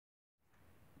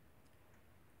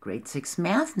Grade 6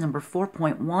 Math, number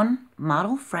 4.1,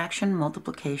 Model Fraction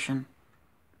Multiplication.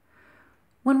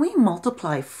 When we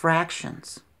multiply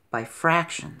fractions by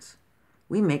fractions,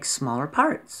 we make smaller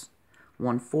parts.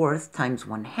 1/4 times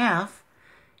 1/2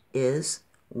 is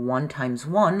 1 times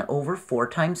 1 over 4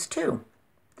 times 2.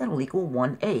 That'll equal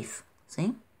 1/8.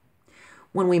 See?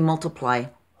 When we multiply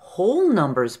whole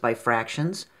numbers by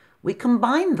fractions, we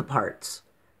combine the parts.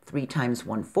 3 times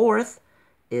 1/4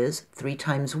 is 3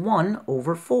 times 1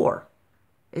 over 4.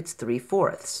 It's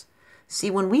 3/4.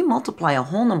 See, when we multiply a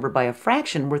whole number by a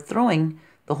fraction, we're throwing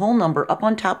the whole number up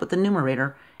on top of the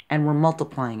numerator and we're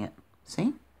multiplying it.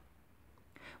 See?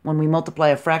 When we multiply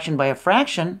a fraction by a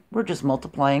fraction, we're just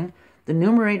multiplying the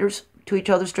numerators to each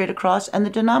other straight across and the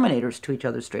denominators to each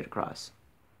other straight across.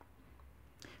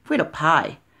 If we had a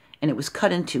pie and it was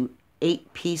cut into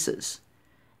 8 pieces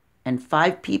and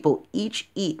 5 people each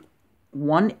eat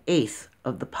 1/8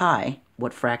 of the pie,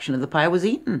 what fraction of the pie was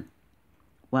eaten?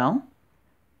 Well,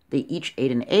 they each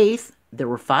ate 1/8. There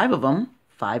were 5 of them.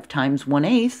 5 times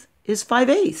 1/8 is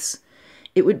 5/8.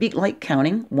 It would be like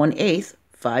counting 1/8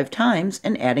 5 times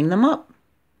and adding them up.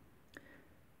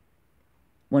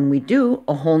 When we do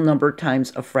a whole number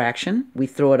times a fraction, we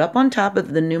throw it up on top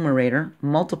of the numerator,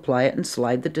 multiply it, and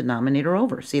slide the denominator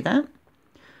over. See that?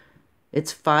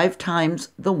 It's 5 times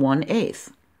the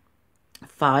 1/8.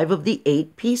 5 of the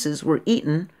 8 pieces were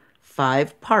eaten.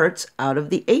 5 parts out of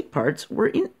the 8 parts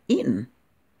were eaten.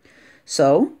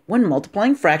 So, when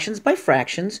multiplying fractions by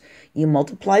fractions, you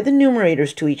multiply the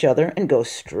numerators to each other and go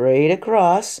straight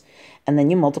across, and then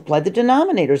you multiply the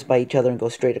denominators by each other and go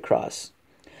straight across.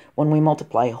 When we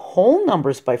multiply whole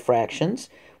numbers by fractions,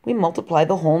 we multiply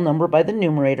the whole number by the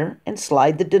numerator and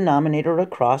slide the denominator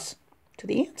across to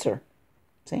the answer.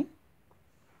 See?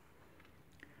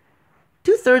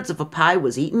 2/3 of a pie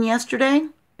was eaten yesterday,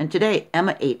 and today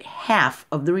Emma ate half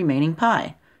of the remaining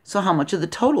pie. So how much of the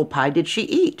total pie did she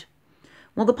eat?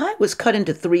 Well, the pie was cut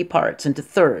into 3 parts, into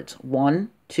thirds.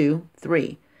 1, 2,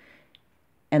 3.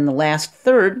 And the last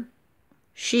third,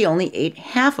 she only ate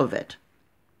half of it.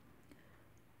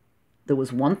 There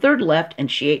was 1/3 left,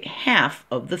 and she ate half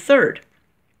of the third.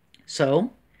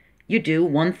 So you do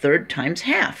 1/3 times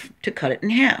half to cut it in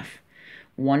half.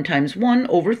 1 times 1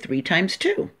 over 3 times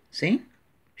 2. See?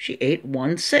 She ate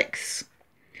 1/6.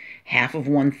 Half of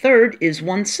 1/3 is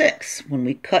 1/6. When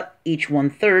we cut each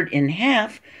 1/3 in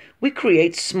half, we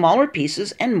create smaller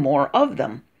pieces and more of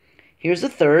them. Here's a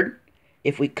third.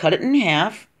 If we cut it in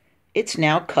half, it's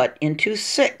now cut into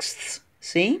 6ths.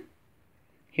 See?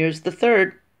 Here's the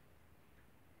third.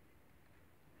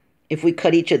 If we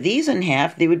cut each of these in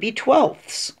half, they would be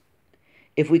 12ths.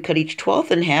 If we cut each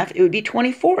 12th in half, it would be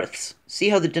 24ths. See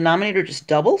how the denominator just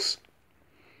doubles?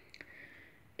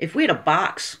 If we had a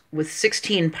box with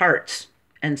 16 parts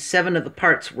and 7 of the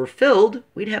parts were filled,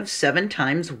 we'd have 7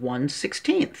 times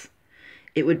 1/16.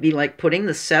 It would be like putting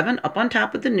the 7 up on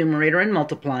top of the numerator and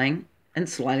multiplying and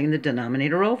sliding the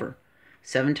denominator over.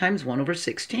 7 times 1 over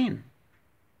 16.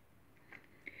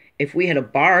 If we had a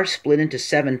bar split into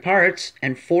 7 parts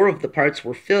and 4 of the parts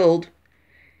were filled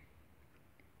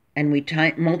and we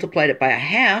multiplied it by a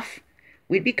half,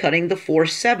 we'd be cutting the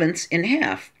 4/7 in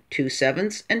half.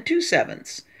 2/7 and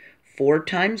 2/7. 4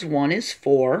 times 1 is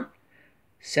 4.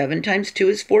 7 times 2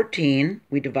 is 14.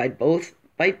 We divide both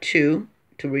by 2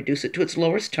 to reduce it to its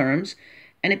lowest terms,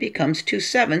 and it becomes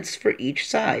 2/7 for each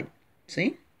side.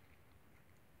 See?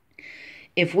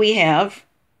 If we have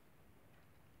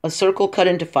a circle cut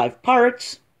into 5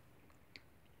 parts,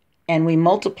 and we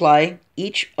multiply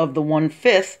each of the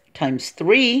 1/5 times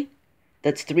 3,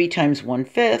 that's 3 times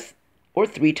 1/5, or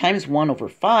 3 times 1 over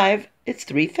 5, it's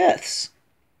 3/5.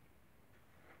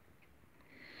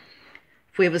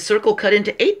 If we have a circle cut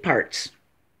into 8 parts,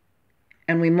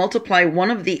 and we multiply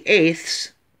one of the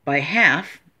 8ths by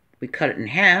half, we cut it in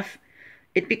half,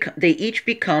 they each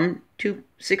become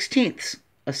 2/16,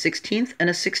 a 16th and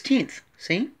a 16th.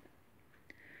 See?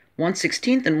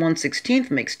 1/16 and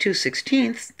 1/16 makes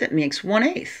 2/16. That makes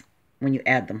 1/8 when you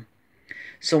add them.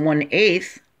 So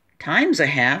 1/8 times a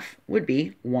half would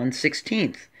be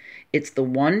 1/16. It's the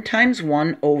 1 times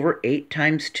 1 over 8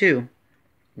 times 2,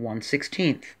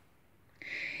 1/16.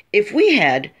 If we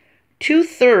had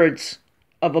 2/3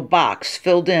 of a box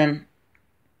filled in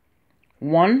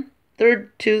 1/3,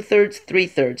 2/3,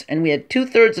 3/3, and we had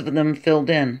 2/3 of them filled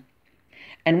in,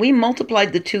 and we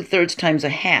multiplied the 2/3 times a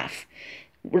half,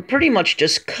 we're pretty much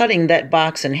just cutting that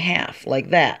box in half,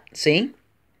 like that, see?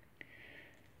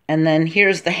 And then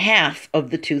here's the half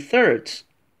of the 2/3.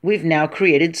 We've now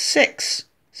created 6,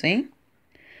 see?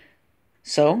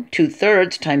 So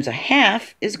 2/3 times a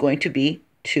half is going to be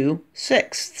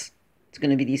 2/6. It's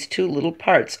going to be these 2 little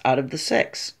parts out of the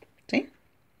 6. See?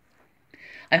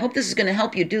 I hope this is going to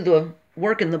help you do the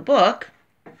work in the book.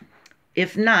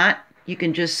 If not, you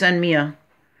can just send me a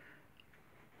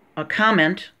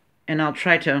comment, and I'll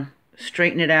try to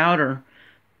straighten it out or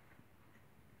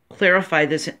clarify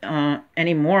this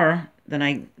any more than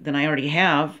I already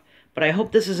have. But I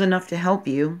hope this is enough to help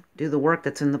you do the work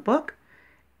that's in the book.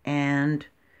 And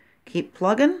keep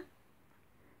plugging.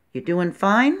 You're doing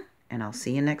fine, and I'll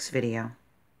see you next video.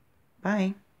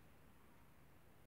 Bye.